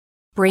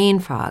brain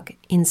fog,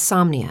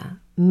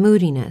 insomnia,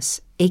 moodiness,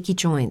 achy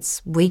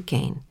joints, weight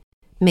gain.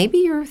 Maybe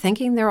you're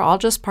thinking they're all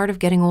just part of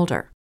getting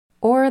older,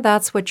 or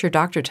that's what your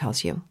doctor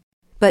tells you.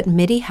 But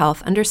MIDI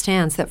Health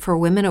understands that for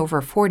women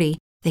over 40,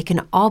 they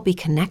can all be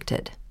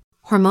connected.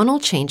 Hormonal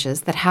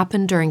changes that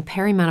happen during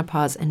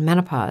perimenopause and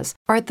menopause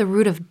are at the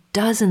root of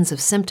dozens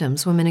of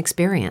symptoms women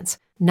experience,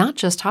 not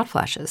just hot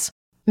flashes.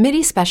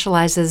 MIDI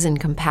specializes in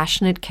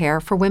compassionate care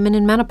for women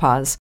in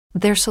menopause.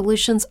 Their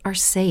solutions are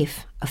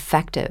safe,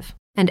 effective,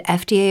 and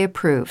FDA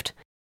approved.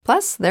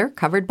 Plus, they're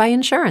covered by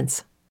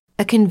insurance.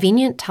 A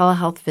convenient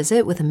telehealth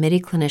visit with a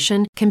MIDI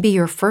clinician can be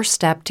your first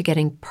step to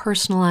getting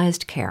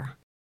personalized care.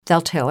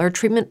 They'll tailor a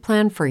treatment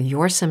plan for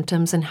your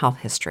symptoms and health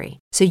history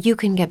so you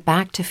can get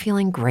back to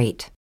feeling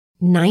great.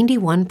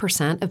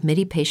 91% of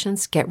MIDI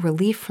patients get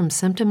relief from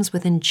symptoms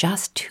within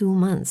just 2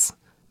 months.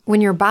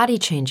 When your body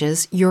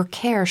changes, your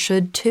care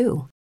should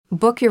too.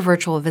 Book your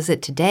virtual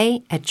visit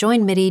today at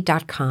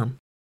joinmidi.com.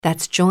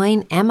 That's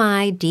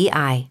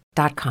joinmidi.com.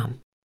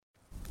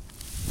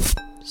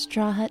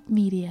 Straw Hut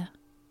Media.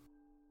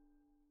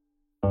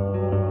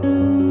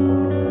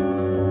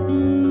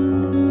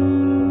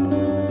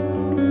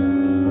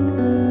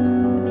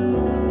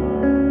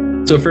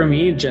 So for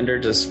me, gender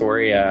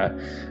dysphoria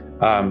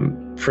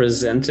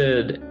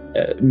presented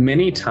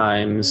many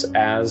times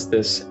as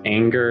this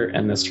anger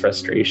and this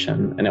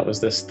frustration. And it was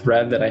this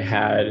thread that I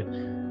had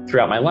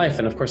throughout my life.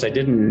 And of course, I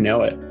didn't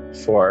know it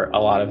for a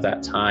lot of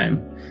that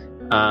time.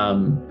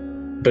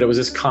 But it was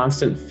this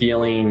constant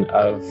feeling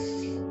of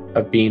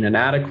being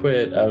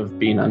inadequate, of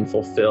being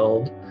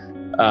unfulfilled,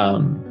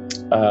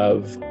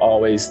 of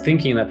always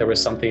thinking that there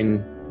was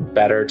something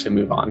better to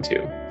move on to.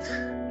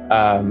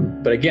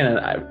 But again,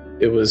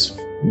 it was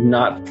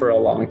not for a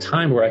long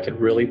time where I could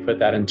really put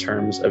that in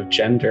terms of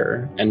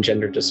gender and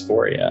gender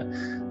dysphoria.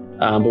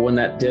 But when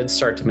that did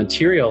start to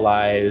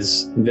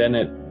materialize, then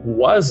it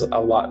was a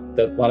lot of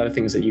the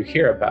things that you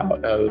hear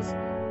about, of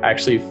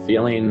actually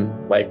feeling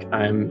like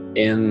I'm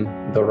in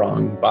the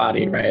wrong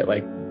body, right?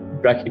 Like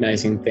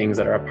recognizing things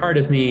that are a part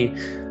of me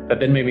that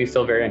then made me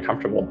feel very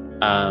uncomfortable,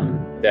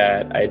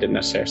 that I didn't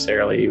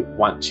necessarily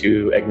want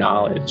to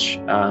acknowledge.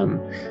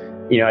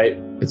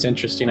 It's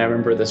interesting. I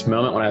remember this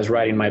moment when I was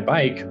riding my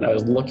bike and I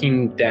was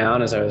looking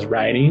down as I was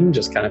riding,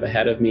 just kind of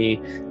ahead of me.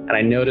 And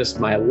I noticed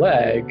my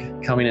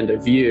leg coming into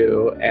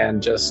view,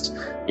 and just,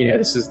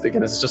 this is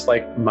just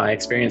like my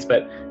experience,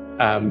 but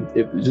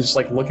it just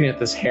like looking at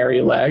this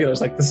hairy leg, I was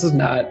like, this is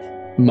not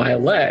my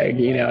leg,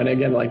 and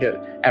again, like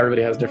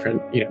everybody has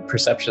different,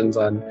 perceptions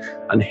on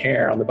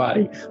hair on the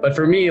body. But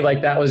for me,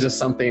 like that was just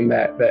something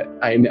that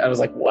I was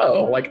like,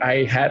 whoa, like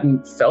I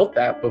hadn't felt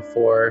that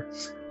before.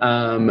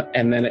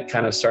 And then it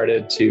kind of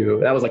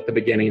that was like the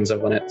beginnings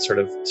of when it sort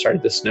of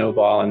started to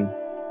snowball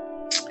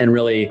and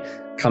really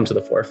come to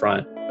the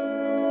forefront.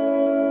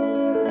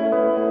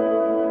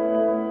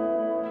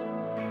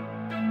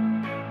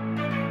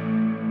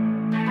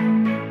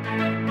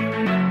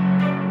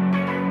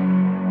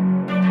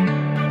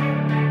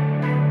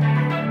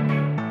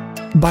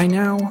 By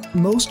now,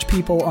 most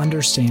people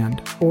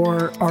understand,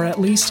 or are at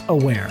least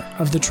aware,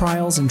 of the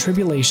trials and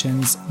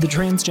tribulations the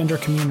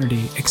transgender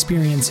community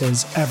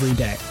experiences every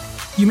day.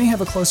 You may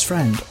have a close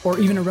friend, or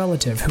even a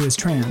relative who is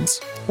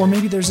trans, or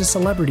maybe there's a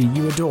celebrity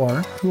you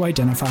adore who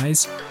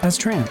identifies as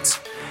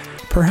trans.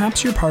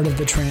 Perhaps you're part of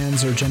the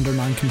trans or gender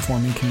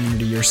nonconforming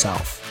community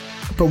yourself.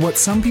 But what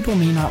some people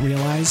may not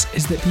realize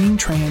is that being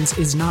trans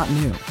is not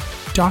new.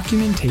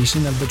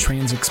 Documentation of the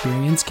trans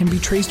experience can be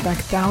traced back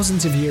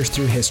thousands of years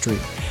through history,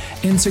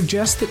 and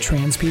suggests that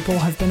trans people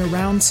have been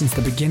around since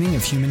the beginning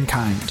of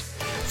humankind.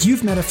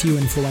 You've met a few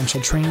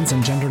influential trans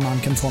and gender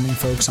nonconforming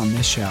folks on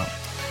this show.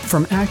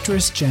 From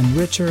actress Jen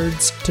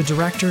Richards, to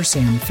director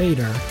Sam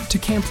Fader, to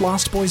Camp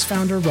Lost Boys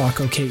founder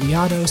Rocco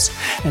Keiados,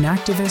 and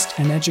activist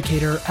and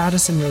educator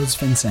Addison Rose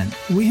Vincent,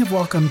 we have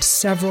welcomed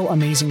several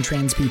amazing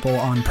trans people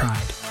on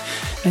Pride.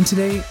 And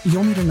today,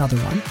 you'll meet another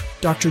one,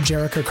 Dr.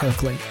 Jerica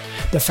Kirkley,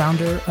 the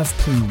founder of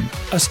Plume,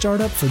 a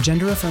startup for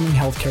gender-affirming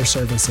healthcare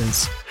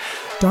services.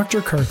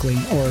 Dr. Kirkley,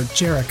 or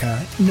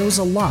Jerica, knows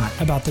a lot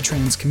about the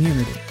trans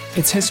community,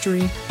 its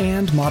history,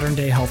 and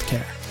modern-day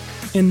healthcare.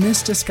 In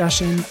this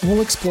discussion,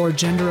 we'll explore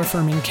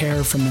gender-affirming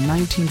care from the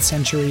 19th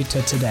century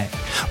to today.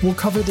 We'll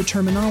cover the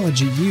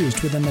terminology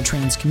used within the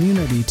trans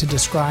community to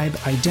describe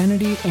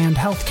identity and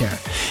healthcare,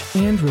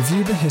 and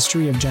review the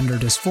history of gender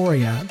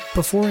dysphoria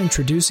before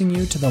introducing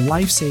you to the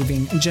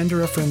life-saving,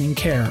 gender-affirming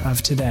care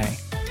of today.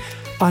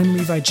 I'm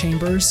Levi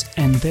Chambers,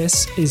 and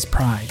this is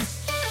Pride.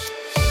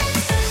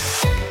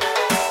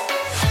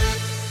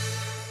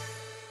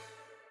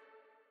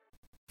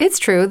 It's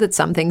true that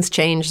some things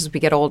change as we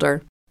get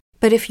older.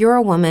 But if you're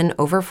a woman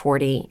over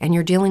 40 and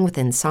you're dealing with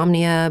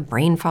insomnia,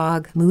 brain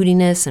fog,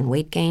 moodiness, and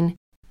weight gain,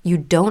 you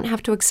don't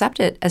have to accept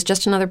it as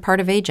just another part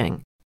of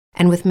aging.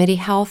 And with MIDI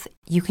Health,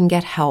 you can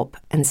get help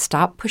and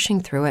stop pushing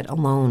through it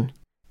alone.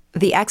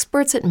 The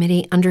experts at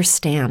MIDI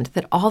understand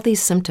that all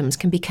these symptoms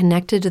can be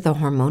connected to the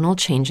hormonal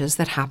changes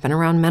that happen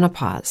around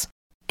menopause.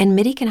 And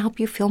MIDI can help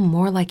you feel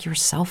more like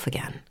yourself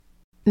again.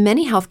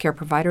 Many healthcare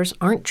providers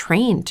aren't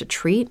trained to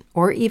treat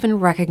or even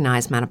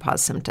recognize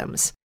menopause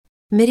symptoms.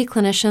 MIDI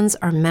clinicians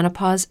are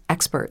menopause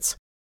experts.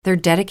 They're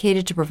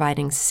dedicated to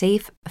providing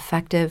safe,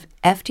 effective,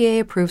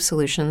 FDA-approved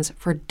solutions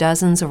for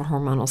dozens of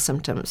hormonal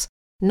symptoms,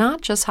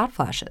 not just hot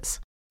flashes.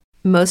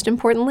 Most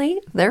importantly,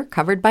 they're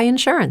covered by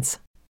insurance.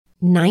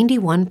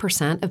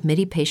 91% of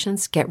MIDI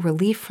patients get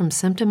relief from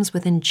symptoms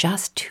within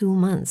just 2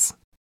 months.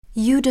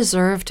 You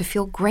deserve to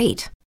feel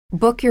great.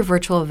 Book your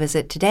virtual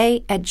visit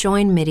today at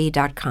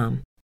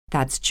joinmidi.com.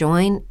 That's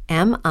joinmidi.com.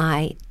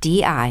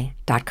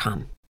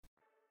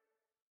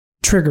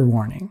 Trigger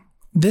warning.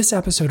 This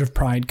episode of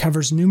Pride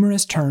covers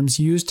numerous terms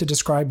used to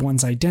describe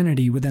one's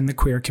identity within the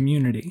queer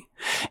community.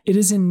 It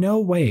is in no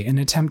way an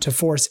attempt to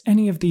force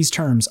any of these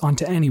terms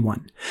onto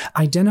anyone.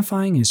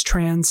 Identifying as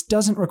trans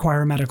doesn't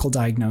require a medical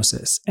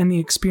diagnosis, and the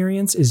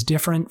experience is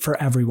different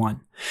for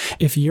everyone.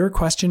 If you're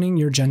questioning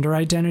your gender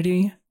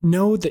identity,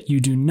 know that you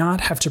do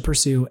not have to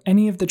pursue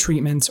any of the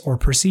treatments or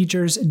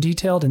procedures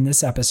detailed in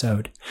this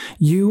episode.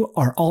 You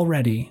are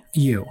already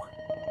you.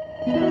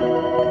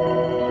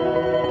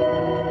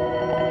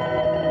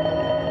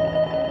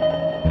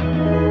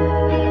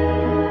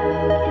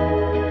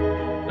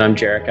 I'm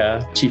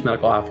Jerica, Chief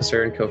Medical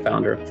Officer and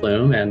co-founder of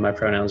Plume, and my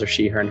pronouns are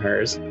she, her, and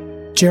hers.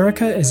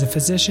 Jerica is a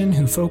physician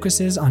who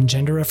focuses on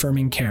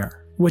gender-affirming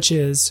care, which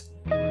is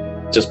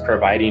just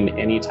providing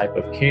any type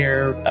of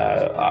care,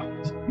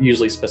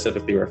 usually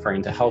specifically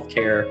referring to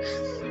healthcare,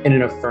 in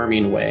an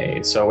affirming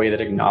way. So a way that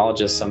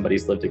acknowledges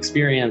somebody's lived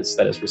experience,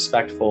 that is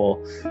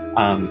respectful,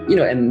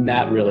 and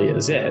that really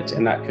is it.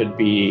 And that could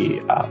be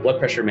blood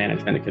pressure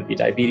management, it could be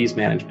diabetes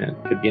management,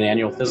 it could be an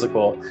annual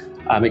physical,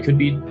 it could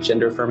be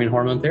gender-affirming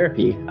hormone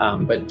therapy,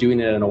 but doing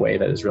it in a way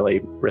that is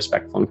really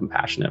respectful and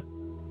compassionate.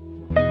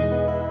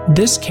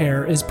 This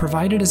care is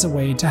provided as a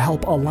way to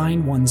help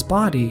align one's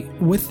body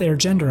with their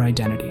gender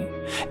identity.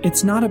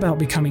 It's not about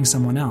becoming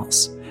someone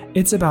else.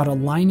 It's about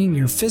aligning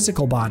your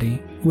physical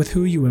body with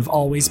who you have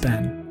always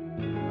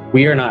been.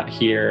 We are not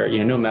here,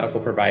 no medical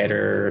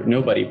provider,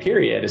 nobody,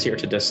 period, is here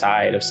to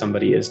decide if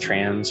somebody is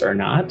trans or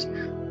not,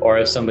 or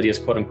if somebody is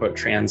quote unquote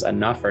trans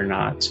enough or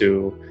not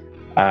to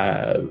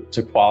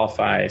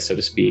qualify, so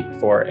to speak,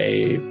 for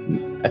a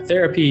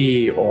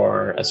therapy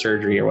or a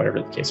surgery or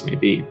whatever the case may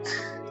be.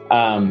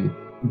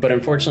 But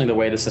unfortunately, the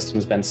way the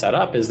system's been set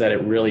up is that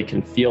it really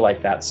can feel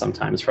like that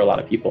sometimes for a lot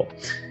of people.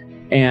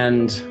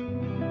 And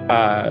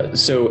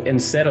so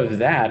instead of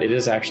that, it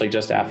is actually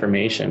just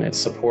affirmation. It's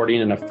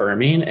supporting and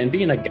affirming and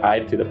being a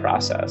guide through the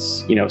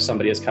process. If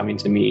somebody is coming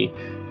to me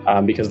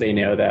because they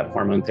know that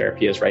hormone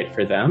therapy is right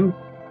for them,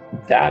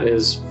 that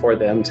is for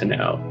them to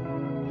know.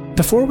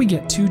 Before we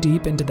get too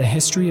deep into the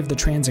history of the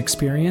trans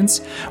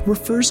experience, we're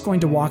first going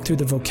to walk through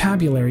the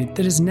vocabulary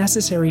that is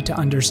necessary to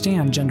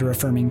understand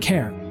gender-affirming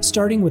care,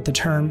 starting with the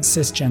term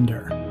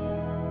cisgender.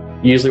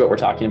 Usually what we're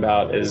talking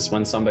about is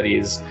when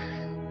somebody's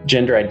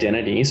gender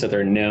identity, so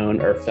their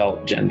known or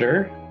felt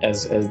gender,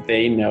 as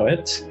they know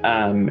it,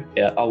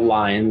 it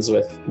aligns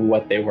with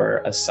what they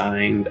were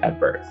assigned at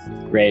birth,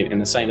 right?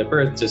 And assigned at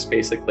birth just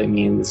basically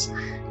means,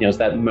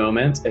 that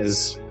moment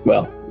is,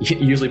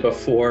 usually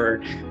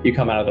before you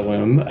come out of the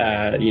womb,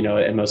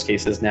 in most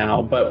cases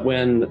now, but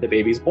when the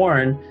baby's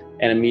born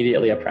and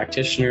immediately a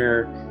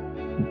practitioner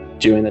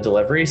doing the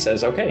delivery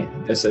says, okay,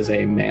 this is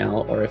a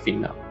male or a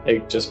female.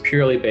 It just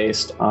purely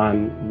based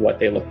on what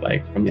they look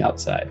like from the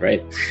outside,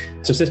 right?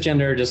 So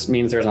cisgender just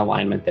means there's an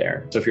alignment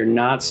there. So if you're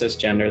not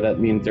cisgender, that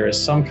means there is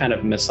some kind of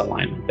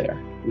misalignment there,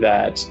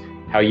 that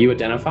how you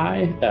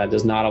identify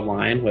does not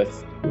align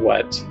with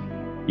what,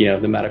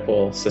 the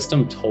medical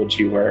system told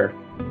you were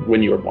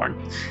when you were born.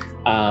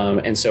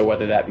 And so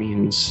whether that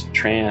means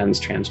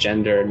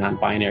transgender,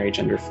 non-binary,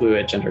 gender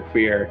fluid, gender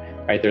queer,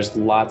 right? There's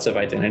lots of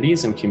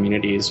identities and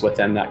communities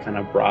within that kind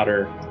of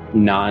broader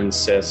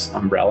non-cis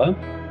umbrella.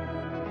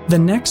 The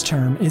next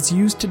term is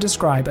used to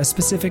describe a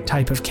specific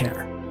type of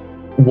care.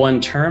 One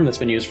term that's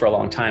been used for a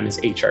long time is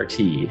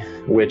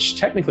HRT, which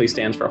technically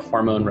stands for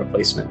hormone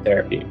replacement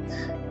therapy.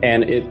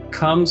 And it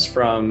comes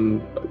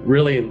from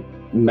really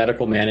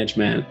medical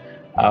management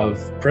of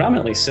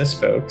predominantly cis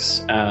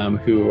folks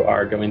who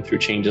are going through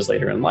changes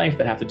later in life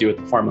that have to do with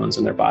the hormones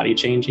in their body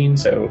changing.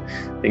 So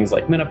things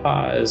like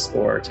menopause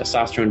or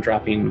testosterone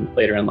dropping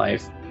later in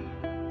life,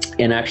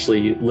 and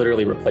actually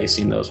literally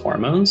replacing those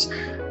hormones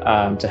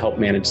to help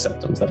manage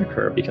symptoms that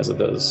occur because of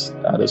those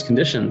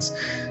conditions.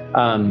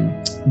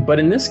 But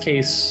in this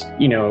case,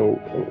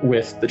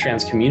 with the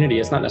trans community,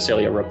 it's not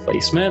necessarily a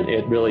replacement.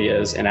 It really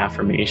is an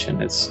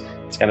affirmation. It's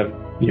kind of,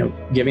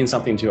 giving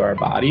something to our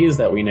bodies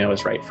that we know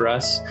is right for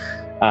us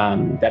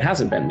that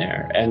hasn't been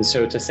there. And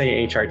so to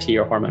say HRT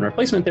or hormone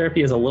replacement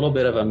therapy is a little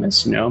bit of a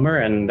misnomer,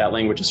 and that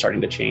language is starting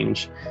to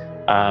change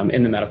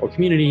in the medical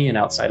community and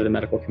outside of the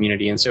medical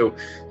community. And so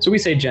we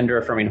say gender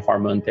affirming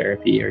hormone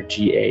therapy, or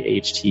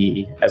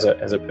GAHT,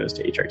 as opposed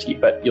to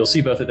HRT, but you'll see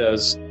both of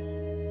those.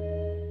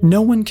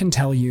 No one can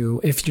tell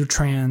you if you're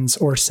trans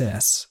or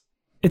cis.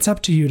 It's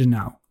up to you to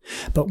know.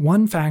 But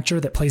one factor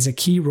that plays a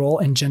key role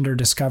in gender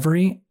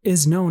discovery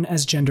is known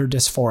as gender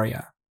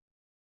dysphoria.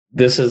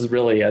 this is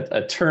really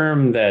a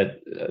term that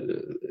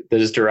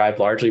is derived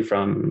largely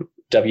from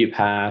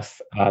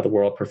WPATH, the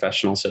World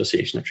Professional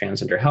Association of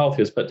Transgender Health,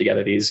 who's put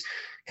together these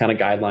kind of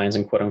guidelines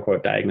and quote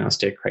unquote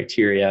diagnostic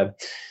criteria.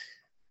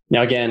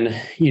 Now, again,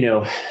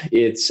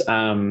 it's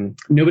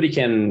nobody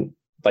can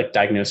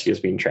diagnose you as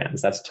being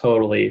trans. That's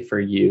totally for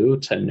you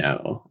to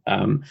know.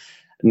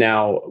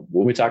 Now,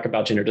 when we talk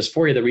about gender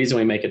dysphoria, the reason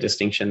we make a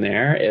distinction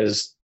there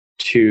is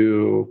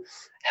to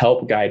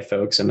help guide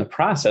folks in the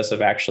process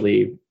of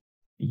actually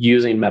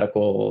using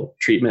medical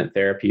treatment,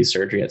 therapy,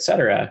 surgery, et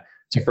cetera,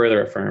 to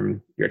further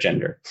affirm your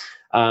gender.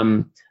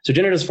 So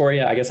gender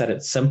dysphoria, I guess at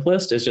its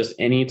simplest, is just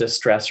any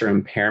distress or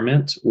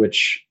impairment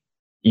which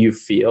you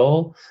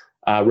feel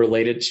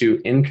related to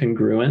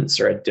incongruence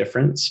or a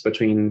difference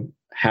between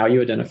how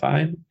you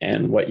identify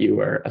and what you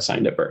were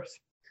assigned at birth.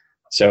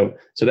 So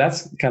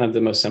that's kind of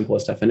the most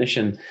simplest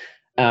definition.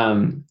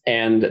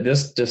 And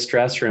this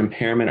distress or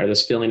impairment or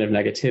this feeling of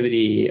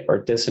negativity or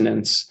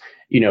dissonance,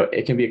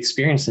 it can be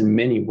experienced in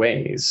many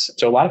ways.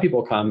 So a lot of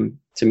people come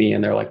to me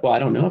and they're like, well, I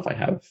don't know if I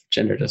have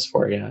gender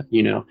dysphoria,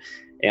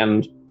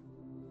 and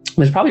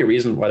there's probably a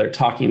reason why they're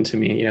talking to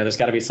me. There's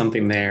got to be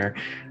something there,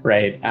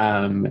 right?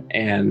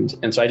 And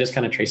so I just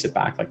kind of trace it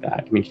back like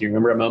that. I mean, can you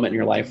remember a moment in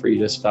your life where you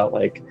just felt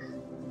like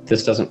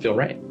this doesn't feel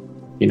right?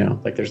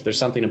 There's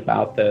something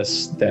about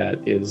this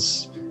that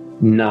is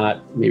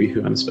not maybe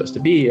who I'm supposed to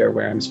be or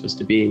where I'm supposed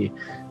to be.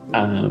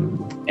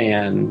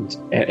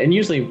 And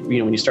usually,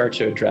 when you start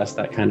to address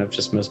that kind of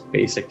just most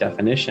basic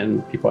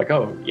definition, people are like,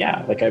 oh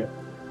yeah, I've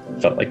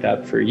felt like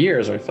that for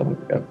years, or I felt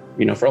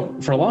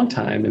like, for a long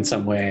time in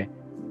some way.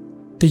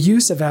 The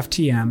use of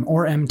FTM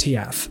or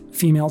MTF,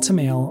 female to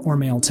male or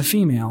male to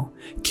female,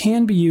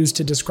 can be used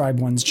to describe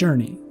one's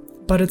journey,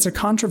 but it's a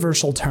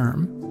controversial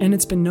term, and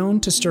it's been known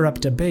to stir up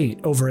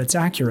debate over its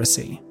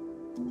accuracy.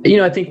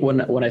 I think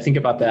when I think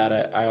about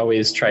that, I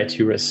always try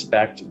to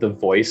respect the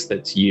voice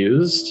that's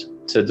used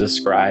to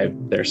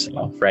describe their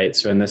self, right?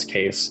 So in this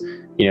case,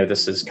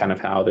 this is kind of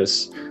how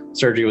this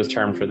surgery was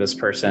termed for this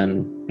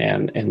person.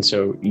 And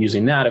so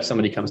using that, if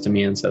somebody comes to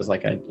me and says I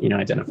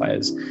identify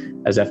as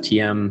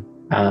FTM,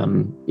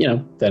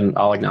 then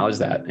I'll acknowledge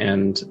that.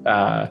 And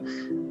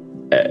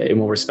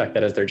we'll respect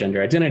that as their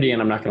gender identity.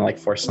 And I'm not going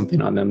to force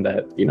something on them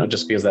that,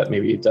 just because that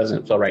maybe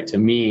doesn't feel right to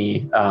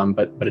me,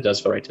 but it does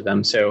feel right to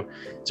them. So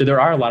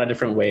there are a lot of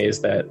different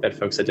ways that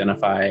folks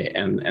identify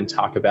and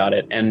talk about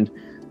it. And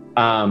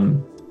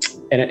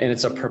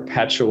it's a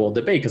perpetual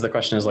debate, because the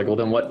question is well,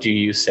 then what do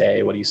you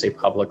say? What do you say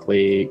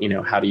publicly?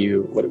 How do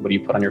you, what do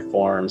you put on your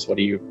forms? What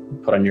do you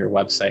put on your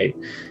website?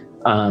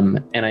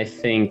 And I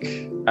think,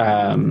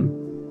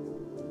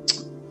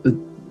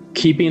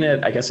 keeping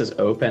it, I guess, as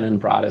open and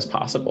broad as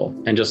possible,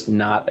 and just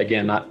not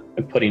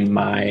putting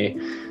my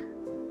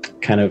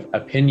kind of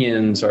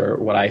opinions or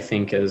what I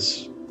think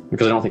is,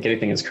 because I don't think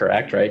anything is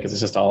correct, right? Because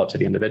it's just all up to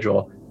the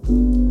individual.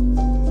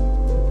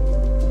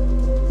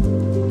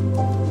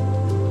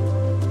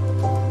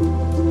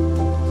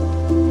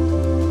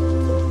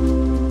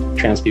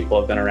 Trans people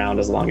have been around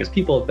as long as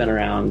people have been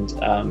around.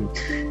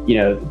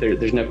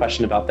 There's no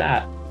question about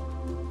that.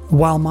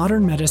 While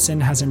modern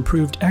medicine has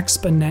improved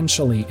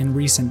exponentially in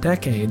recent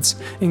decades,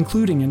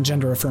 including in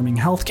gender-affirming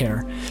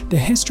healthcare, the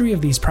history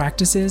of these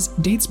practices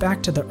dates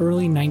back to the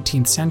early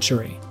 19th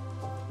century.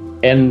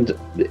 And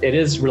it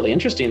is really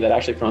interesting that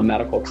actually from a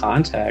medical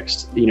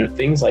context,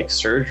 things like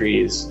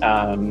surgeries,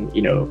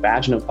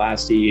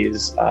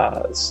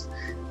 vaginoplasties,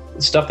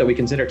 stuff that we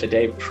consider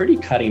today pretty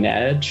cutting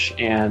edge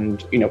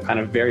and, kind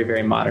of very,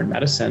 very modern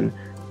medicine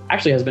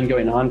actually has been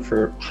going on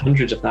for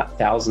hundreds, if not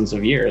thousands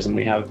of years. And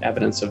we have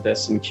evidence of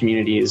this in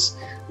communities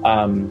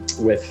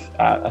with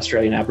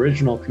Australian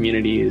Aboriginal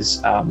communities,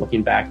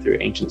 looking back through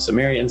ancient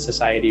Sumerian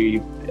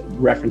society,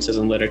 references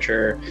in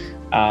literature,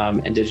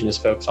 indigenous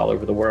folks all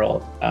over the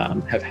world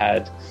have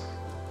had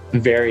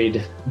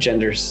varied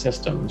gender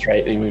systems,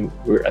 right?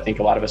 I think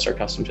a lot of us are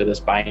accustomed to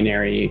this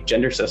binary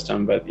gender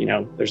system, but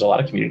there's a lot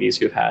of communities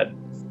who've had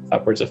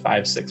upwards of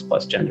 5,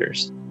 6+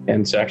 genders.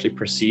 And so actually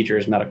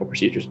medical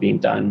procedures being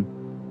done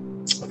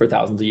for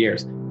thousands of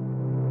years.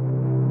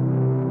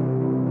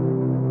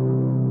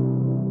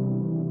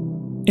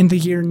 In the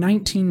year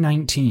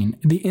 1919,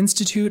 the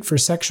Institute for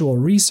Sexual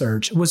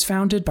Research was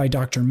founded by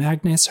Dr.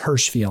 Magnus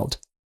Hirschfeld.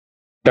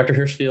 Dr.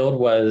 Hirschfeld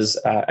was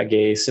a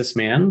gay cis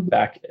man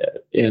back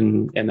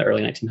in the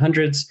early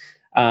 1900s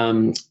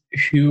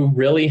who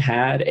really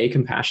had a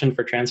compassion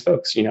for trans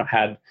folks,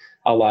 had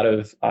a lot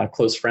of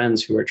close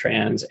friends who were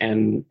trans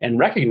and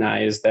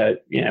recognized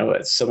that,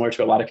 similar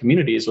to a lot of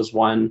communities, was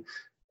one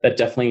that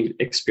definitely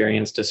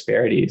experienced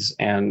disparities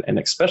and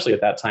especially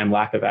at that time,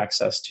 lack of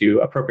access to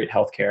appropriate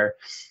healthcare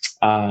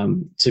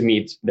to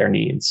meet their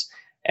needs.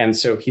 And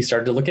so he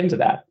started to look into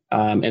that.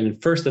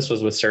 And first, this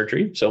was with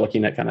surgery. So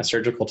looking at kind of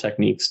surgical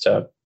techniques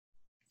to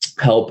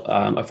help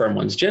affirm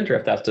one's gender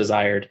if that's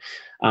desired.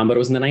 But it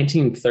was in the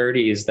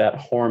 1930s that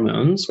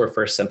hormones were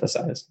first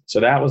synthesized. So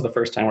that was the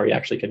first time where you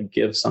actually could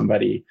give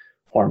somebody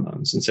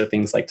hormones. And so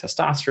things like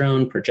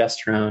testosterone,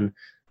 progesterone,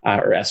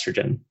 or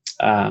estrogen.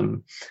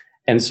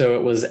 And so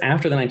it was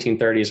after the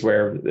 1930s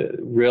where it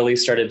really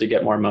started to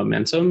get more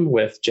momentum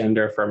with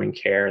gender affirming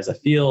care as a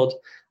field.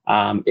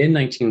 In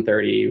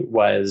 1930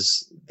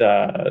 was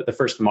the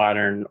first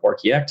modern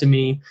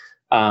orchiectomy,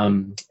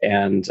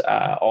 and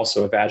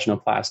also a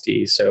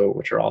vaginoplasty,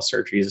 which are all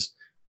surgeries,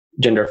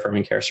 gender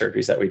affirming care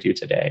surgeries that we do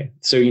today.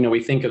 So,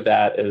 we think of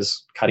that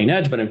as cutting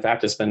edge, but in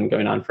fact, it's been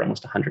going on for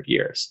almost 100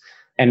 years.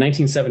 And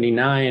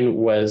 1979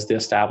 was the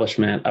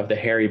establishment of the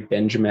Harry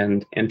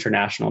Benjamin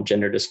International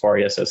Gender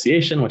Dysphoria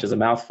Association, which is a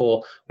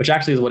mouthful, which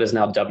actually is what is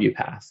now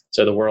WPATH,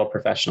 so the World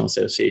Professional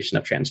Association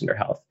of Transgender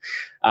Health.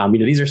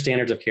 These are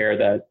standards of care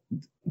that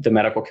the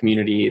medical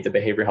community, the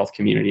behavioral health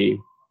community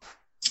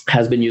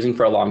has been using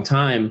for a long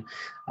time.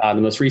 The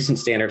most recent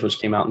standards, which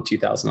came out in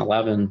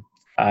 2011,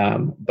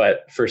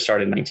 but first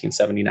started in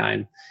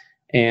 1979.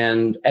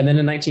 And then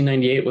in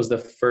 1998 was the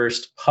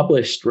first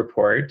published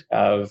report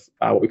of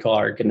what we call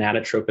our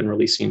gonadotropin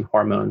releasing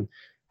hormone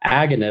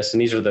agonists.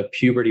 And these are the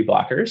puberty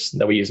blockers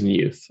that we use in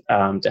youth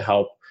to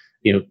help,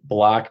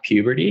 block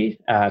puberty,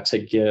 to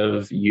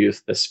give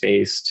youth the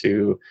space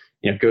to,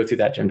 go through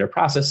that gender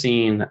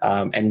processing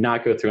and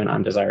not go through an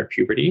undesired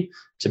puberty,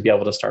 to be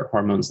able to start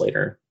hormones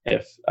later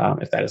if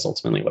that is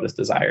ultimately what is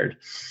desired.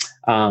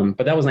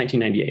 But that was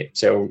 1998.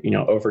 So,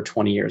 over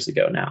 20 years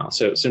ago now.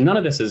 So none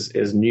of this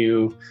is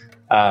new,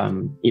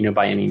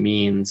 by any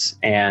means.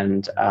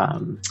 And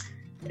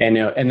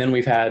then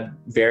we've had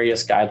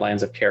various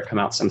guidelines of care come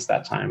out since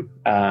that time.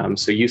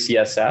 So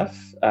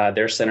UCSF,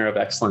 their Center of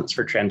Excellence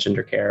for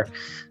Transgender Care,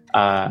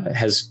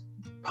 has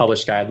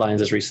published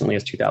guidelines as recently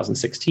as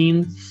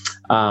 2016,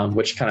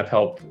 which kind of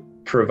help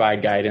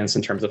provide guidance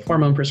in terms of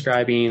hormone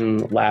prescribing,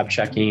 lab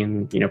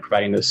checking,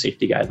 providing those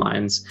safety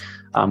guidelines.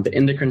 The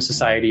Endocrine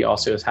Society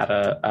also has had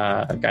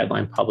a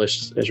guideline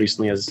published as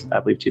recently as,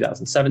 I believe,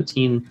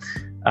 2017.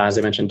 As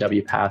I mentioned,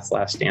 WPATH's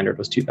last standard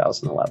was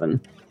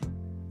 2011.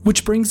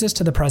 Which brings us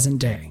to the present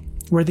day,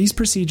 where these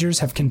procedures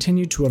have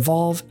continued to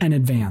evolve and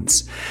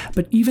advance.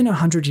 But even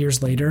 100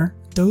 years later,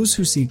 those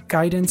who seek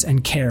guidance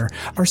and care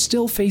are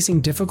still facing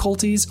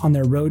difficulties on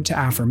their road to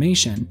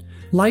affirmation,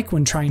 like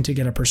when trying to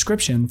get a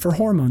prescription for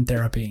hormone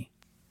therapy.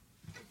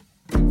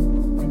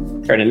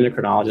 An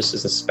endocrinologist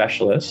is a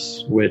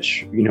specialist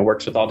which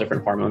works with all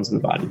different hormones in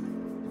the body.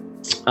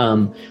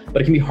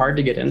 But it can be hard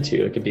to get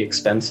into. It can be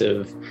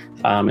expensive,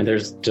 and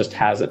there's just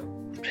hasn't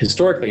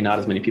historically not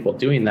as many people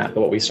doing that.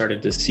 But what we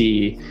started to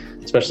see,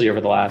 especially over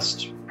the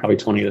last probably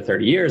 20 to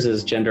 30 years,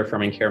 is gender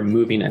affirming care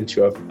moving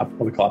into what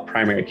we call a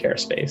primary care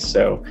space.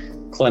 So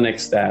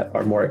clinics that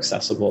are more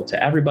accessible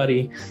to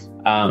everybody.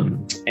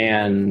 And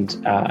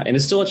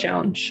it's still a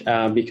challenge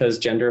because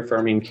gender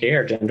affirming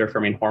care, gender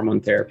affirming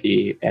hormone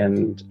therapy,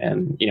 and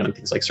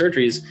things like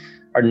surgeries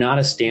are not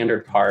a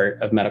standard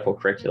part of medical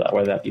curricula,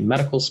 whether that be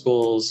medical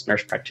schools,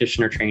 nurse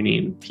practitioner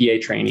training, PA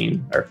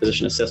training, or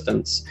physician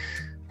assistants.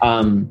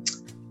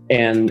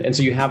 And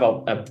so you have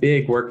a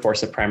big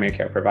workforce of primary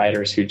care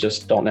providers who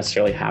just don't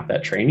necessarily have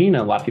that training. And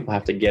a lot of people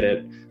have to get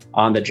it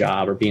on the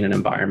job or be in an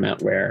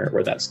environment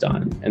where that's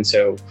done. And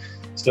so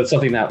it's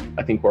something that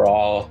I think we're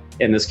all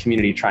in this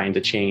community trying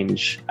to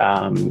change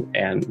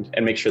and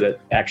make sure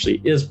that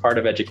actually is part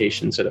of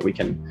education so that we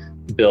can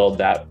build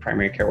that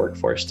primary care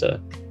workforce to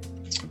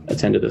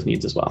attend to those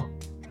needs as well.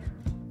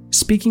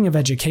 Speaking of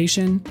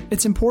education,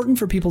 it's important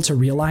for people to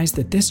realize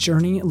that this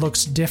journey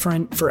looks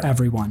different for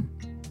everyone.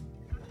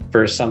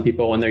 For some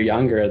people, when they're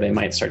younger, they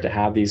might start to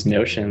have these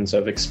notions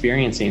of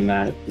experiencing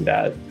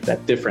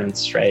that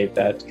difference, right?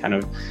 That kind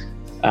of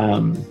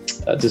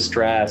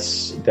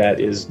distress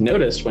that is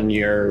noticed when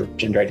your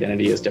gender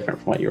identity is different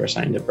from what you were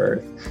assigned at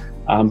birth.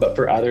 But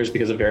for others,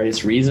 because of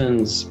various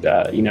reasons,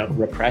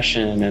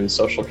 repression and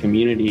social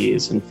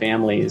communities and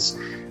families,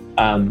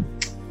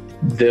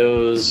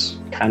 those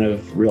kind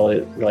of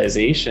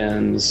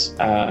realizations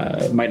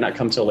might not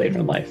come till later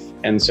in life.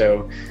 And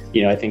so,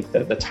 I think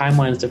that the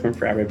timeline is different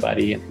for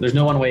everybody. There's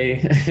no one way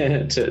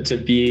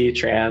to be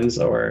trans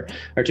or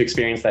to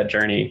experience that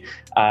journey.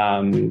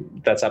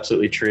 That's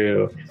absolutely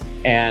true.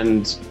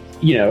 And,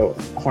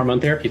 hormone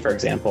therapy, for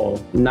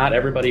example, not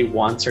everybody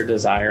wants or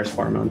desires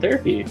hormone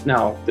therapy.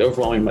 Now, the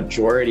overwhelming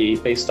majority,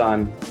 based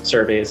on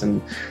surveys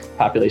and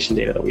population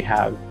data that we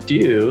have,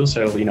 do.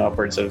 So,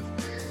 upwards of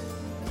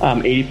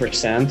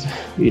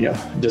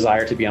 80%,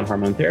 desire to be on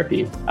hormone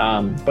therapy.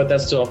 But that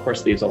still, of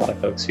course, leaves a lot of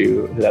folks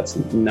who that's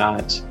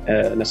not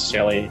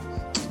necessarily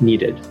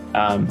needed.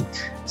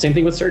 Same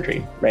thing with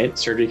surgery, right?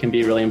 Surgery can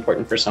be really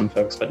important for some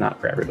folks, but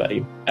not for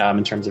everybody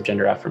in terms of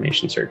gender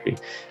affirmation surgery.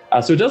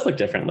 So it does look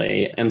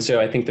differently. And so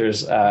I think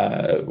there's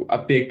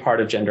a big part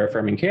of gender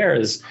affirming care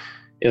is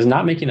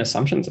not making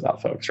assumptions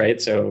about folks,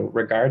 right? So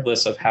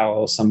regardless of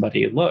how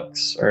somebody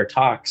looks or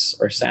talks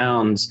or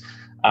sounds,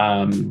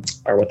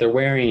 or what they're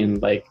wearing,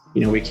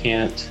 we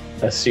can't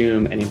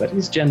assume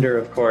anybody's gender,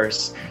 of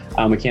course.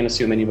 We can't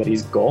assume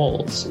anybody's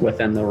goals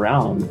within the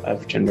realm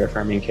of gender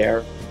affirming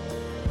care.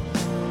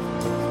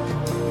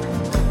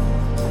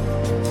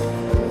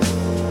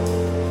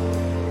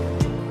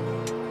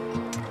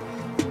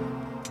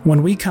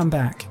 When we come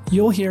back,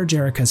 you'll hear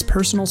Jerrica's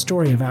personal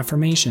story of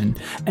affirmation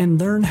and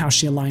learn how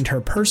she aligned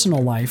her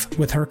personal life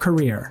with her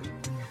career.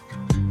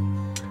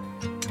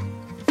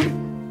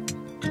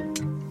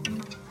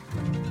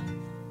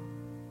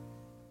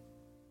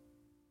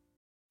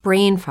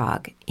 Brain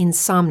fog,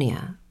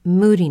 insomnia,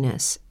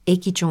 moodiness,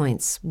 achy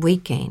joints,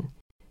 weight gain.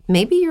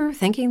 Maybe you're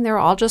thinking they're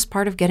all just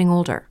part of getting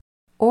older,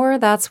 or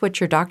that's what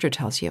your doctor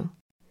tells you.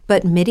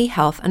 But MIDI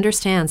Health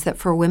understands that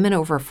for women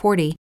over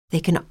 40, they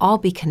can all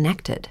be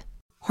connected.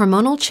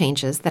 Hormonal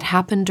changes that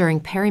happen during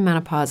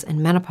perimenopause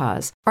and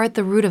menopause are at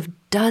the root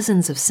of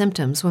dozens of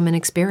symptoms women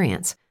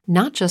experience,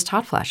 not just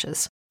hot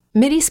flashes.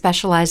 MIDI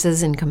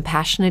specializes in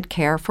compassionate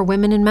care for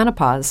women in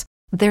menopause.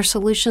 Their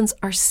solutions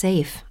are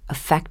safe,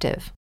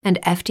 effective,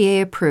 and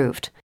FDA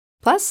approved.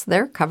 Plus,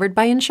 they're covered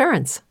by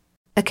insurance.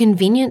 A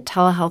convenient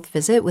telehealth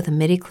visit with a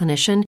MIDI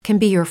clinician can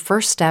be your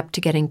first step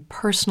to getting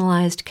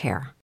personalized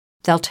care.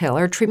 They'll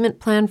tailor a treatment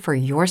plan for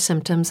your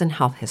symptoms and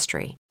health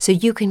history, so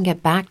you can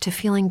get back to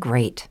feeling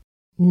great.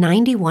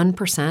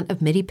 91%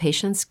 of MIDI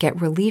patients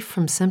get relief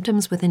from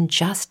symptoms within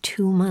just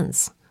 2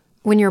 months.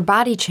 When your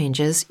body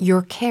changes,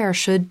 your care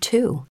should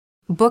too.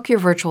 Book your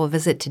virtual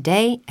visit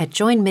today at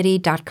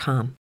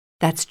joinmidi.com.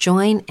 That's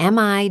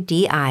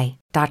joinmidi.com.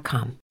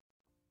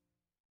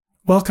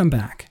 Welcome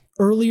back.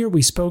 Earlier,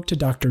 we spoke to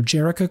Dr.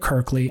 Jerrica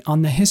Kirkley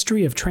on the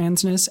history of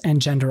transness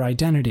and gender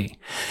identity.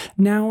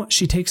 Now,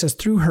 she takes us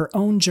through her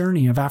own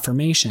journey of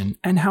affirmation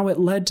and how it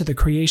led to the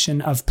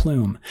creation of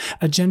Plume,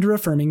 a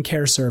gender-affirming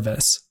care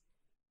service.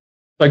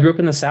 I grew up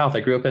in the South. I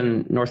grew up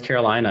in North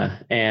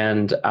Carolina,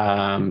 and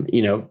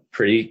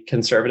pretty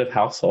conservative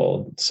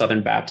household,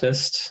 Southern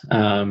Baptist.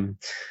 Going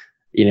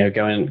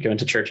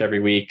to church every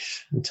week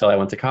until I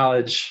went to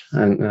college,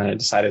 and I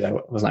decided I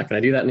was not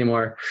going to do that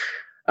anymore.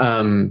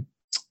 And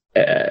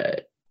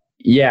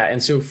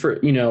so for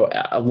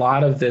a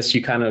lot of this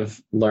you kind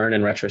of learn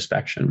in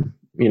retrospection,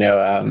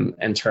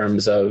 in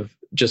terms of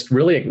just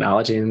really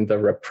acknowledging the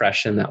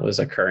repression that was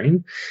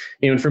occurring.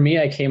 And for me,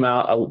 I came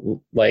out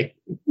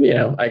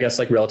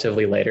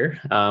relatively later.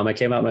 I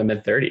came out in my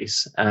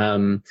mid-30s,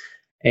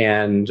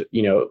 and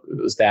it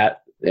was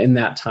that in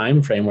that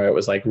time frame where it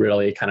was like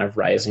really kind of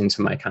rising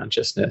to my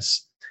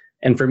consciousness.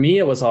 And for me,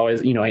 it was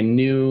always, I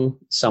knew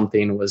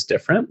something was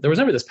different. There was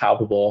never this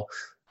palpable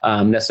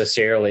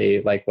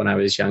necessarily like when I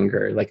was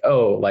younger, like,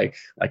 oh, like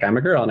I'm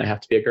a girl and I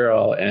have to be a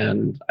girl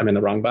and I'm in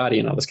the wrong body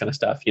and all this kind of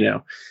stuff,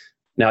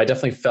 Now I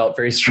definitely felt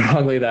very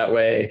strongly that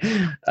way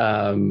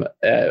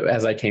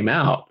as I came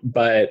out,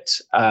 but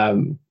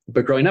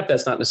growing up,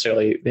 that's not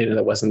necessarily,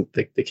 that wasn't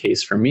the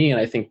case for me. And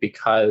I think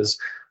because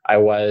I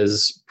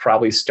was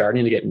probably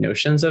starting to get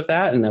notions of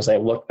that, and as I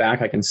look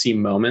back, I can see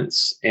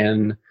moments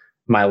in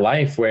my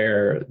life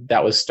where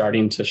that was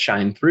starting to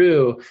shine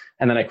through,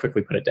 and then I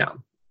quickly put it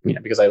down.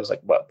 Because I was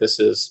like, well, this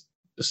is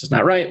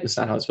not right. It's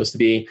not how it's supposed to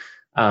be.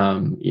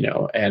 And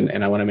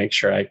I want to make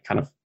sure I kind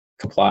of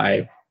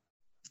comply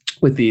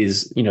with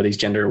these, these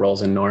gender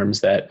roles and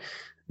norms that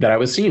I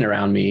was seeing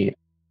around me.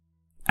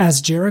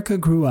 As Jerrica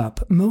grew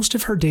up, most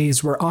of her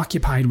days were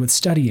occupied with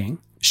studying.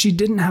 She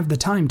didn't have the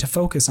time to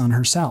focus on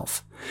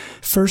herself.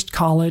 First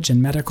college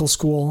and medical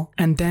school,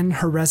 and then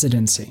her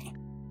residency.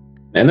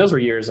 And those were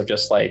years of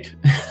just like,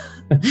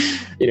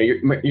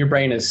 your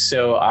brain is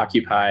so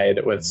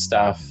occupied with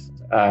stuff,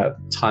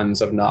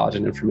 tons of knowledge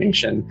and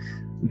information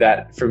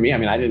that for me,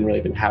 I didn't really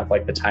even have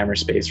like the time or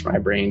space for my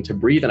brain to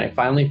breathe. And I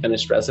finally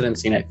finished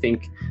residency. And I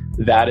think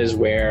that is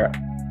where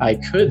I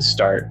could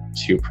start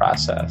to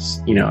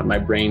process, and my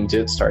brain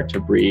did start to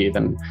breathe.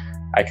 And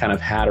I kind of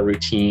had a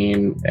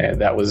routine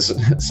that was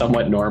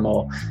somewhat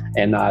normal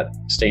and not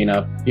staying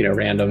up,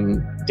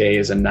 random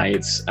days and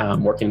nights,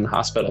 working in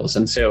hospitals.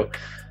 And so,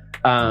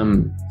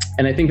 and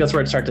I think that's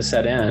where it started to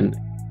set in.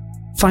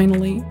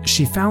 Finally,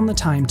 she found the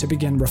time to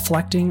begin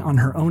reflecting on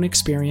her own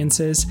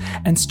experiences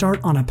and start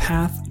on a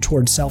path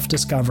towards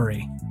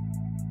self-discovery.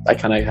 I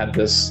kind of had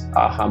this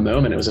aha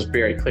moment. It was just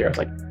very clear. I was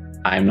like,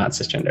 I'm not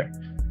cisgender,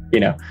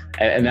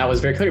 and that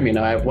was very clear to me.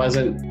 I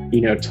wasn't,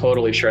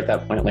 totally sure at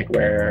that point, like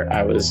where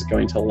I was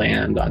going to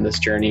land on this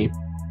journey,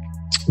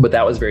 but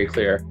that was very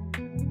clear.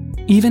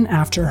 Even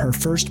after her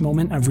first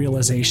moment of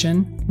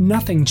realization,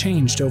 nothing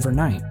changed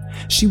overnight.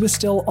 She was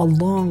still a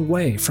long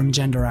way from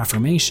gender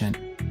affirmation.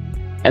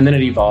 And then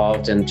it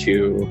evolved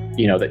into,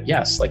 that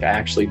yes, like I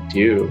actually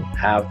do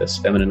have this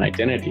feminine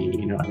identity,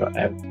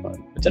 I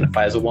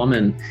identify as a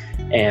woman.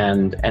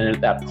 And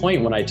at that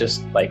point, when I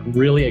just like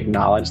really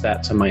acknowledged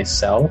that to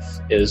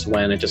myself is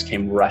when it just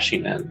came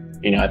rushing in.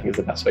 I think it's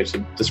the best way to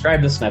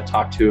describe this. And I've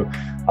talked to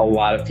a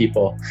lot of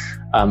people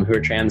who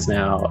are trans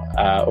now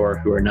or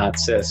who are not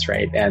cis,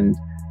 right? And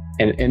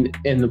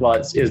while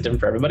it is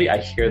different for everybody, I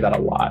hear that a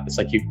lot. It's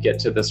like you get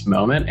to this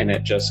moment and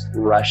it just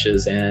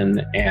rushes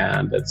in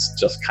and it's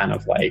just kind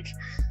of like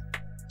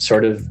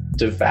sort of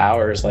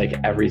devours like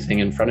everything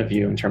in front of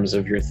you in terms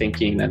of your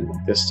thinking, and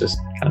this just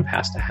kind of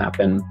has to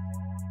happen.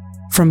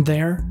 From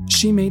there,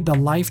 she made the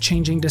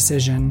life-changing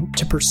decision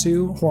to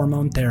pursue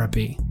hormone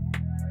therapy.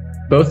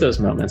 Both those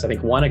moments, I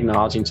think one,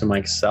 acknowledging to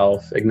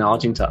myself,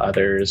 acknowledging to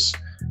others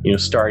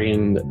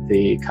starting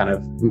the kind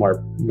of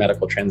more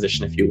medical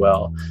transition, if you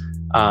will,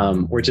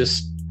 were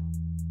just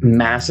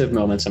massive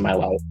moments in my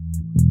life.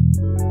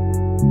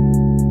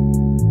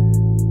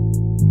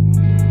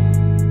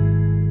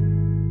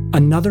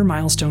 Another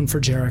milestone for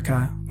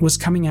Jerrica was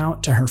coming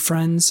out to her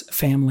friends,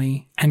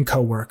 family, and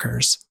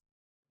coworkers.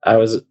 I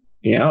was,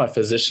 a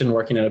physician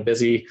working in a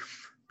busy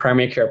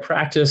primary care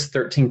practice,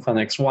 13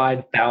 clinics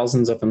wide,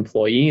 thousands of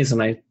employees.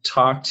 And I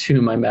talked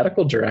to my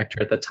medical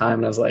director at the time,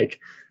 and I was like,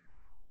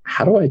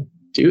 how do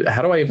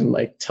I even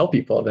tell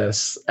people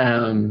this?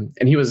 And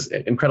he was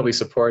incredibly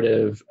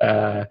supportive,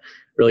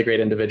 really great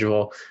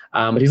individual.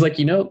 But he's like,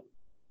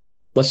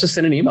 let's just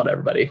send an email to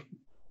everybody.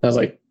 I was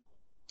like,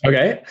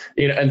 okay.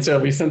 And so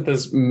we sent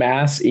this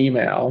mass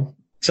email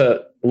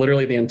to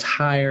literally the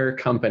entire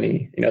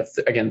company,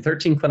 again,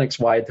 13 clinics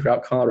wide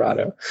throughout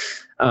Colorado.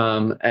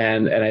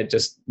 And I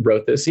just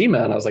wrote this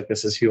email, and I was like,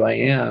 this is who I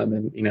am.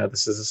 And,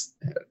 this is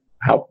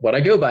what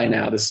I go by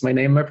now. This is my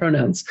name, my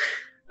pronouns.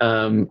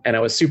 And I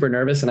was super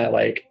nervous, and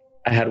I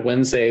had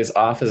Wednesdays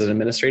off as an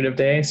administrative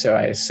day. So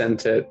I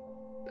sent it,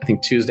 I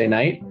think, Tuesday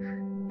night.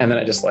 And then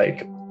I just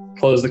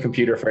closed the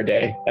computer for a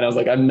day. And I was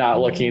like, I'm not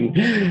looking.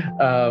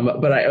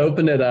 But I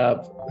opened it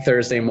up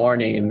Thursday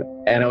morning,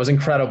 and it was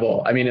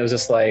incredible. I mean, it was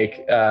just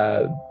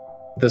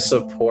the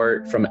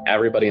support from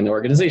everybody in the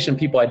organization,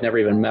 people I'd never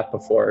even met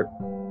before,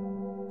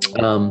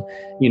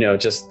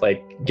 just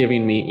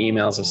giving me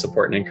emails of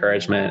support and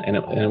encouragement. And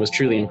it was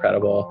truly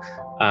incredible.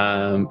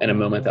 In a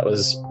moment that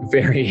was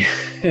very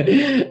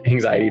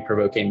anxiety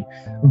provoking.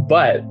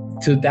 But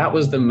so that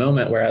was the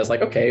moment where I was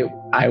like, okay,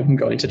 I'm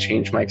going to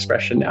change my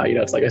expression now.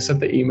 It's like I sent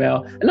the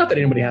email, and not that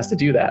anybody has to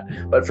do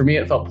that, but for me,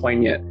 it felt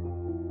poignant.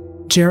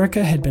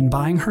 Jerrica had been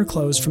buying her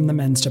clothes from the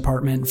men's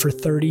department for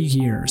 30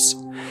 years.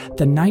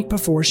 The night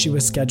before she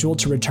was scheduled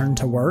to return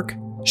to work,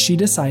 she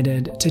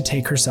decided to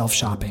take herself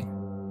shopping.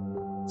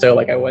 So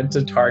I went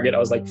to Target, I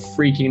was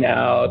freaking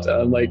out,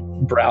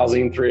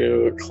 browsing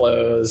through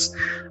clothes,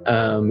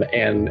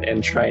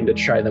 and trying to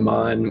try them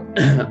on.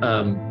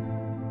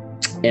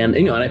 And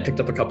I picked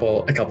up a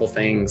couple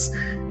things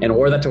and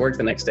wore that to work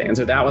the next day. And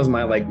so that was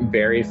my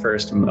very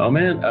first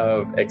moment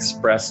of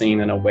expressing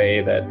in a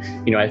way that,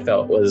 I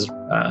felt was,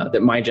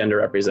 that my gender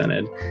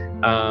represented.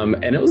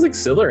 And it was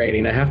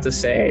exhilarating, I have to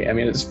say. I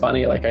mean, it's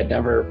funny, I'd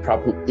never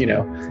probably,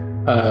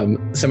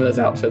 some of those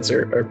outfits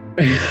are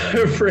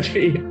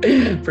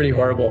pretty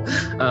horrible.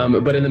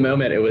 But in the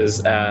moment, it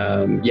was,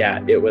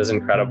 it was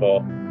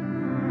incredible.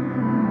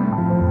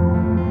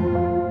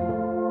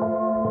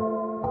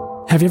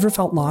 Have you ever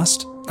felt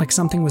lost, like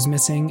something was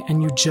missing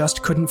and you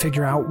just couldn't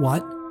figure out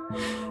what?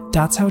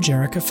 That's how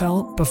Jerrica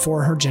felt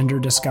before her gender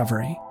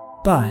discovery.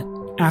 But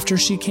after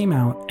she came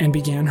out and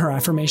began her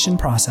affirmation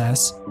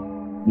process,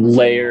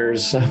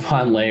 layers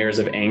upon layers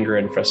of anger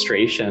and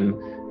frustration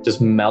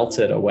just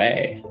melted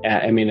away.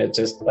 I mean, it's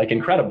just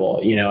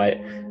incredible.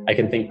 I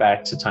can think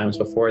back to times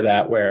before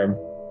that where,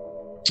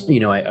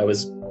 I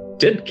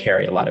did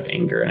carry a lot of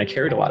anger, and I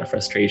carried a lot of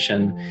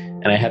frustration.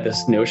 And I had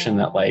this notion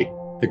that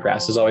the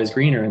grass is always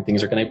greener and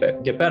things are going to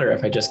get better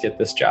if I just get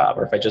this job,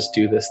 or if I just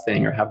do this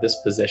thing, or have this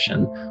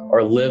position,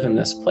 or live in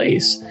this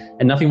place.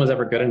 And nothing was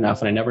ever good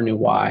enough. And I never knew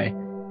why,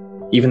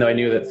 even though I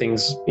knew that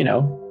things,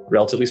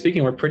 relatively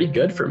speaking, were pretty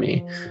good for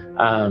me.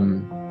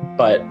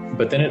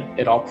 But then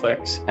it all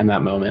clicked in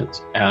that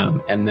moment.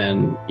 And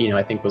then,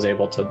 I think was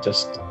able to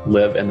just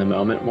live in the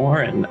moment more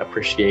and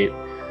appreciate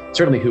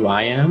certainly who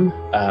I am,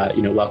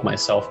 love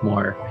myself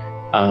more,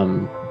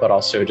 but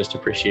also just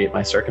appreciate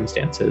my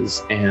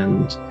circumstances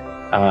and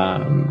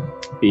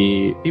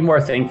be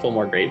more thankful,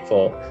 more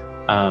grateful.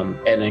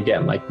 And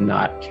again,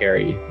 not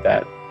carry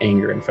that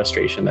anger and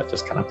frustration that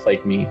just kind of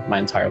plagued me my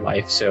entire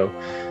life. So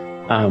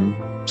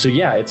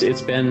yeah,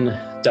 it's been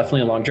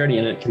definitely a long journey,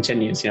 and it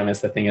continues.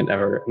 It's the thing, it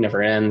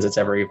never ends. It's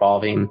ever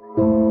evolving.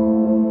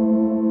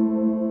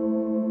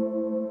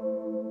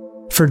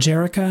 For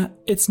Jerrica,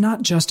 it's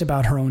not just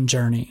about her own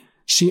journey.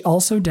 She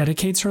also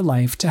dedicates her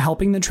life to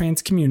helping the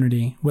trans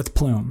community with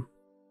Plume.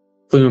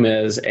 Plume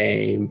is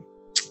a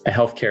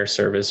healthcare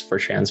service for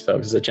trans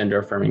folks, is a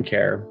gender-affirming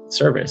care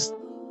service.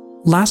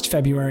 Last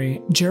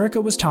February,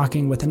 Jerrica was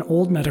talking with an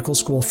old medical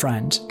school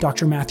friend,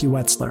 Dr. Matthew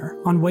Wetzler,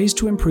 on ways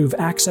to improve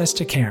access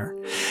to care.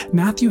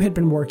 Matthew had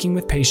been working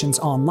with patients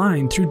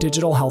online through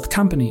digital health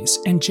companies,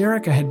 and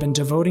Jerrica had been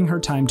devoting her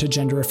time to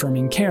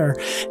gender-affirming care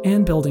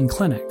and building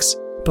clinics.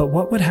 But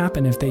what would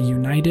happen if they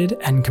united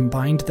and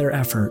combined their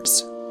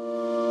efforts?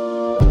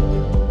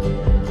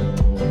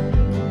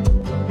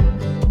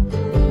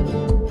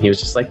 He was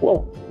just like,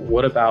 well,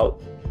 what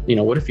about,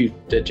 what if you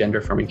did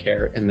gender-affirming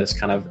care in this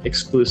kind of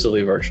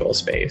exclusively virtual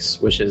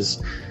space, which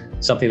is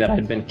something that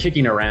I'd been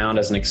kicking around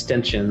as an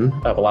extension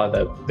of a lot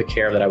of the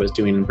care that I was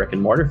doing in brick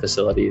and mortar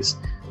facilities.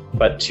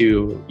 But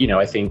to,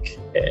 I think,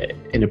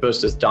 and it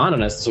both just dawned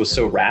on us, this was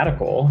so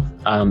radical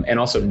and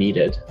also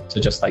needed to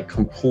just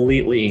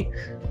completely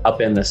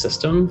upend the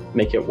system,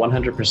 make it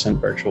 100%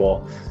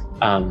 virtual,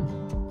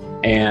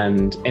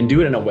 and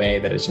do it in a way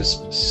that is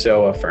just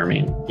so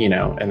affirming,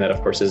 and that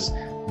of course is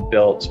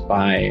built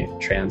by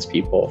trans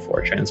people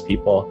for trans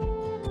people.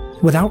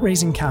 Without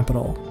raising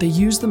capital, they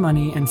used the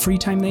money and free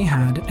time they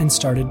had and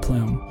started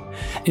Plume.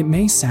 It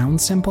may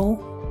sound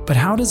simple, but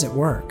how does it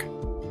work?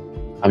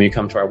 You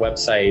come to our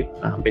website,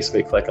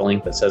 basically click a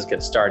link that says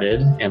Get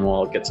Started, and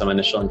we'll get some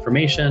initial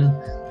information,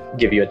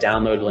 give you a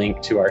download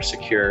link to our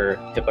secure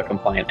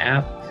HIPAA-compliant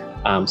app,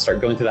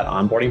 start going through that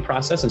onboarding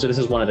process. And so this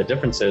is one of the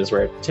differences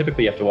where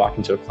typically you have to walk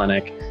into a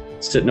clinic,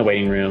 sit in a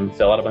waiting room,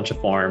 fill out a bunch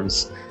of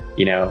forms,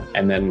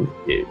 and then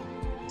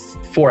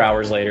 4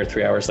 hours later,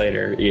 3 hours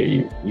later,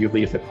 you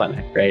leave the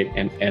clinic, right?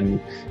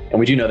 And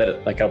we do know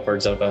that like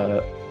upwards of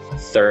a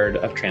third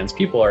of trans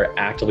people are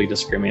actively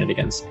discriminated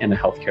against in a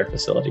healthcare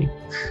facility,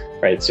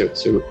 right?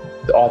 So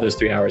all those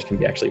 3 hours can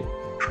be actually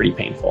pretty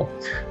painful.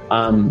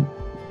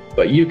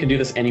 But you can do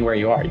this anywhere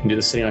you are. You can do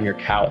this sitting on your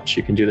couch.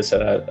 You can do this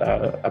at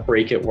a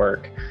break at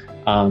work.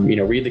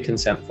 Read the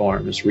consent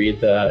forms,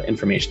 read the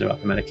information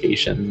about the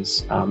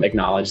medications,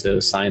 acknowledge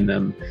those, sign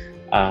them,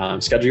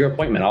 schedule your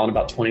appointment all in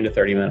about 20 to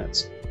 30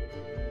 minutes.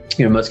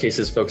 In most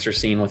cases, folks are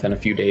seen within a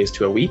few days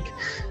to a week.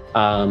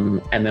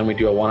 And then we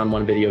do a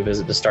one-on-one video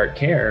visit to start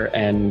care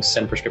and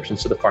send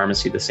prescriptions to the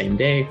pharmacy the same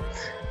day.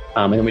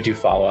 And then we do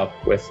follow up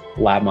with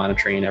lab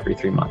monitoring every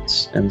 3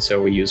 months. And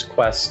so we use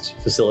Quest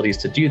facilities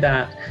to do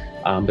that.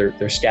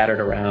 They're scattered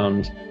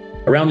around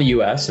the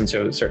US. And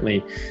so it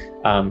certainly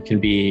can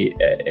be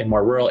in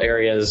more rural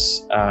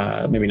areas,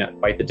 maybe not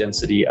quite the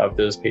density of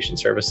those patient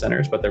service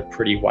centers, but they're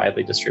pretty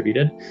widely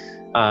distributed.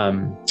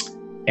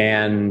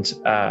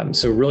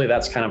 So really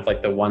that's kind of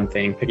like the one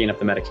thing, picking up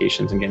the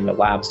medications and getting the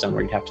labs done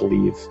where you have to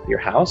leave your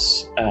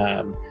house.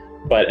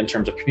 But in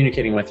terms of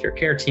communicating with your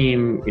care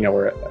team,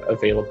 we're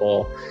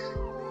available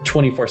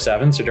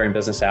 24/7. So during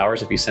business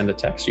hours, if you send a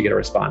text, you get a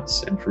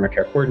response. And from our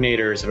care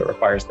coordinators, if it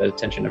requires the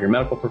attention of your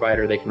medical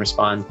provider, they can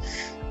respond.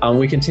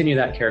 We continue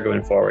that care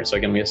going forward. So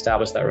again, we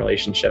establish that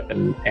relationship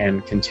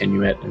and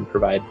continue it and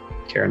provide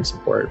care and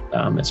support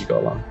as you go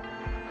along.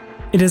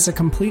 It is a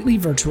completely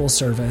virtual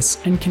service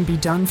and can be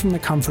done from the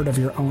comfort of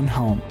your own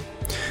home.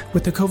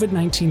 With the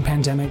COVID-19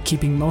 pandemic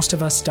keeping most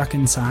of us stuck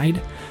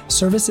inside,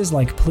 services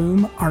like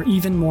Plume are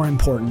even more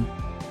important.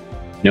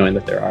 Knowing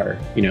that there are,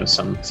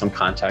 some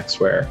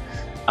contexts where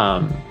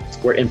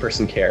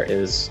in-person care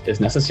is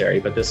necessary,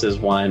 but this is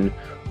one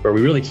where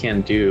we really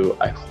can do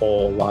a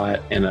whole lot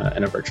in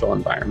a virtual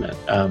environment.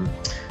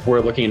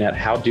 We're looking at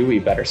how do we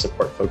better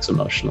support folks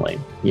emotionally?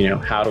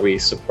 How do we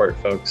support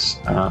folks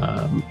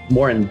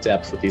more in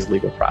depth with these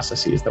legal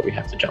processes that we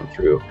have to jump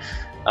through?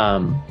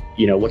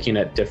 Looking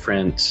at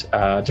different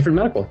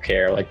medical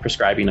care, like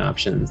prescribing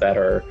options that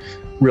are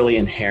really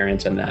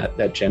inherent in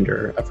that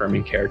gender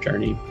affirming care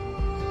journey.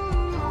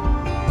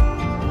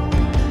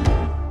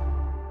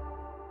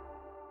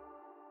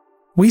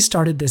 We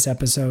started this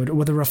episode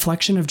with a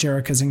reflection of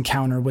Jerrica's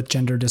encounter with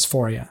gender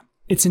dysphoria.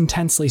 It's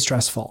intensely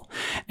stressful,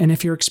 and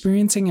if you're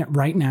experiencing it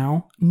right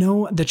now,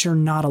 know that you're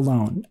not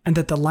alone and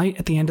that the light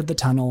at the end of the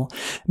tunnel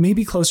may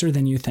be closer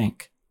than you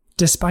think.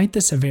 Despite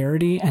the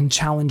severity and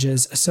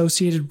challenges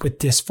associated with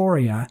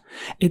dysphoria,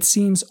 it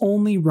seems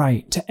only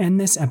right to end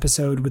this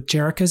episode with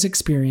Jerrica's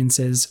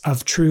experiences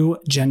of true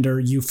gender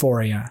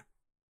euphoria.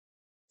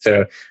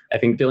 So I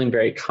think feeling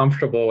very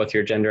comfortable with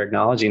your gender,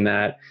 acknowledging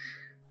that.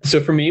 So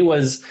for me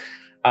was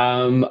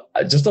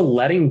just a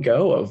letting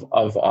go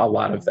of a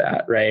lot of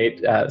that, right?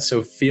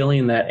 So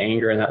feeling that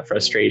anger and that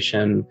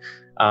frustration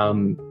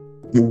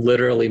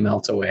literally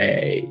melt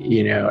away,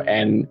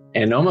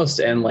 and almost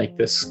end like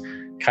this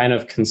kind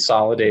of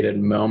consolidated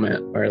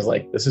moment where it's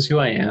like, this is who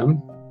I am.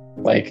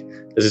 Like,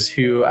 this is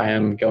who I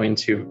am going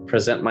to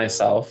present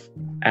myself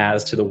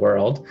as to the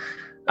world.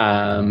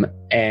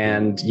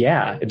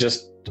 It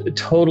just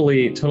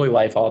totally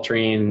life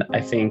altering.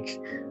 I think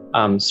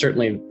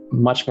certainly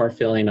much more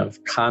feeling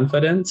of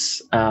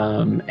confidence,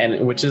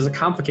 and which is a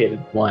complicated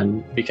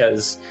one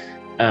because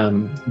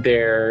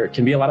there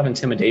can be a lot of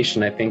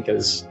intimidation, I think,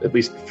 as at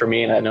least for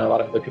me, and I know a lot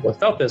of other people have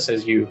felt this,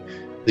 as you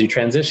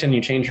transition,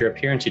 you change your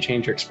appearance, you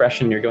change your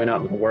expression, you're going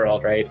out into the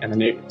world, right? And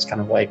then it's kind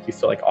of like you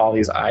feel like all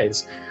these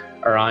eyes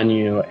are on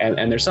you,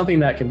 and there's something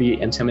that can be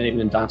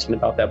intimidating and daunting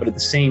about that, but at the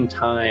same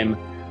time,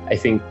 I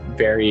think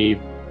very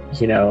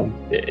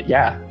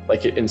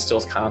like it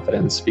instills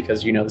confidence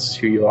because this is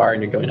who you are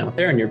and you're going out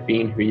there and you're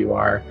being who you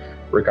are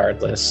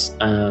regardless.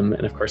 And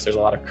of course, there's a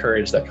lot of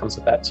courage that comes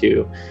with that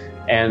too.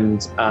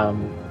 And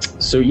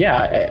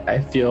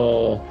I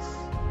feel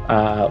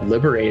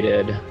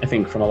liberated, I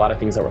think, from a lot of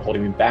things that were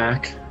holding me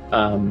back.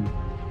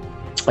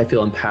 I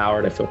feel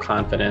empowered, I feel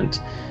confident,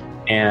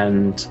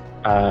 and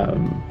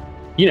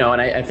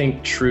I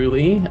think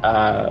truly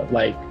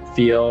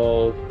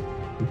feel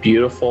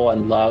beautiful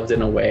and loved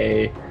in a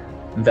way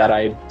that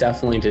I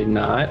definitely did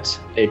not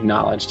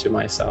acknowledge to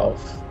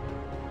myself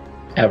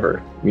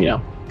ever,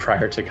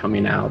 prior to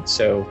coming out.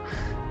 So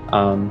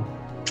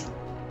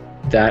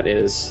that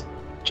is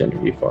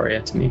gender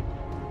euphoria to me.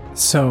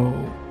 So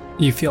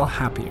you feel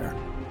happier?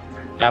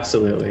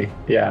 Absolutely.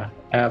 Yeah,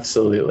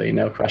 absolutely.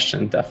 No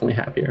question. Definitely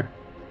happier.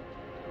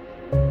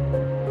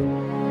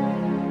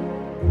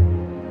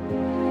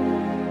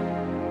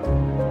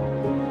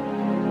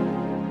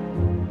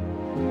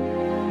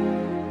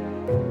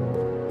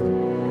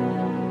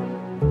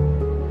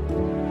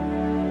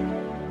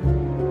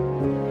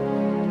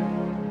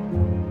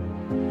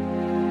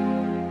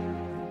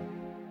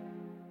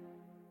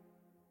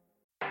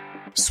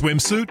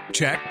 Swimsuit?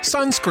 Check.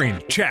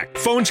 Sunscreen? Check.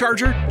 Phone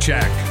charger?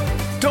 Check.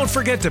 Don't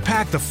forget to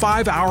pack the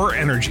 5-Hour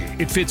Energy.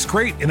 It fits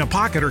great in a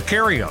pocket or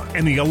carry-on,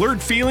 and the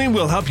alert feeling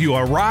will help you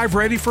arrive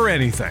ready for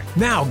anything.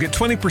 Now get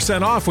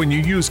 20% off when you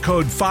use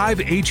code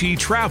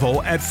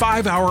 5HETRAVEL at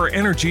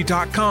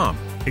 5hourenergy.com.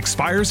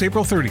 Expires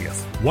April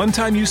 30th.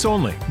 One-time use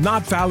only.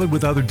 Not valid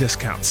with other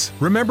discounts.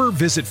 Remember,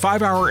 visit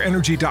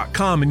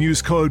 5hourenergy.com and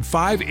use code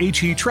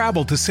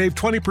 5HETRAVEL to save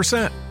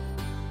 20%.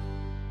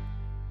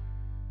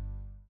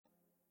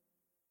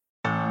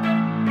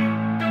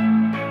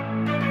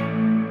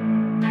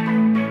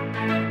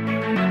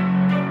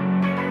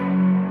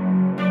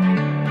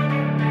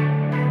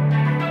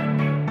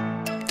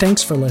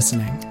 Thanks for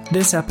listening.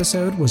 This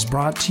episode was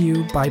brought to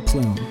you by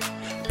Plume.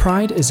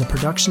 Pride is a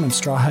production of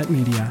Straw Hut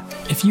Media.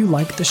 If you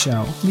like the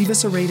show, leave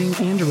us a rating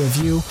and a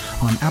review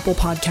on Apple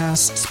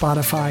Podcasts,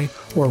 Spotify,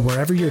 or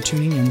wherever you're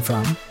tuning in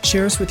from.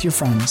 Share us with your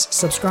friends,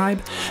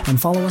 subscribe,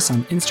 and follow us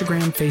on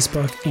Instagram,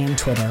 Facebook, and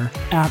Twitter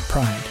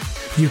 @Pride.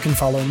 You can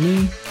follow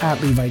me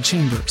 @Levi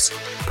Chambers.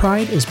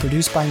 Pride is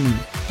produced by me,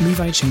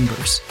 Levi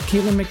Chambers,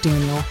 Caitlin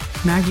McDaniel,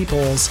 Maggie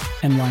Bowles,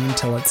 and Ryan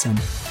Tillotson.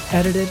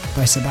 Edited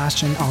by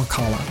Sebastian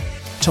Alcala.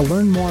 To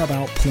learn more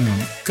about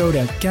Plume, go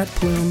to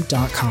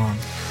getplume.com.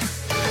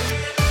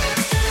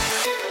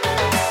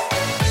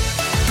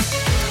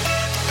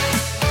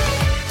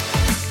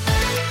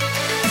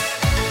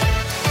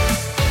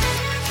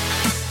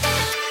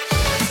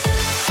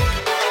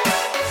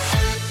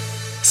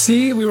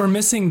 See, we were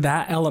missing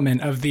that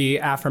element of the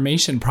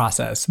affirmation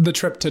process, the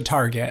trip to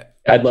Target.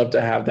 I'd love to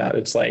have that.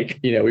 It's like,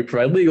 we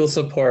provide legal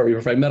support, we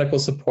provide medical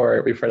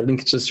support, we provide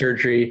links to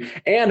surgery,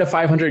 and a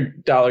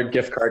 $500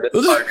 gift card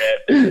to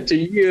Target to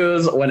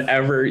use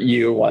whenever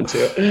you want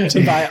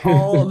to buy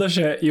all the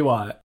shit you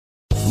want.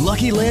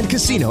 Lucky Land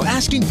Casino,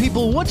 asking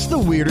people, what's the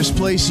weirdest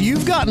place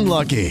you've gotten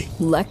lucky?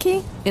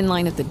 Lucky? In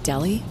line at the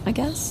deli, I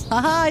guess?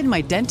 Aha, in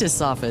my dentist's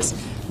office.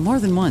 More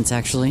than once,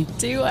 actually.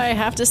 Do I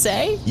have to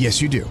say?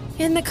 Yes, you do.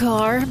 In the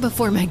car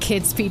before my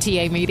kids'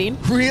 PTA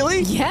meeting.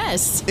 Really?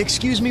 Yes.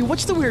 Excuse me,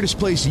 what's the weirdest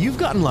place you've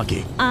gotten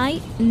lucky?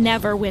 I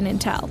never win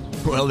and tell.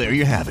 Well, there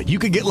you have it. You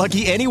can get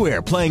lucky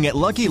anywhere, playing at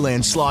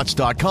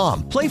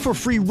LuckyLandSlots.com. Play for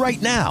free right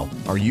now.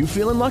 Are you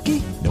feeling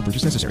lucky? No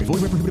purchase necessary.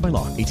 Void where prohibited by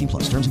law.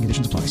 18+. Terms and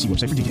conditions apply. See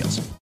website for details.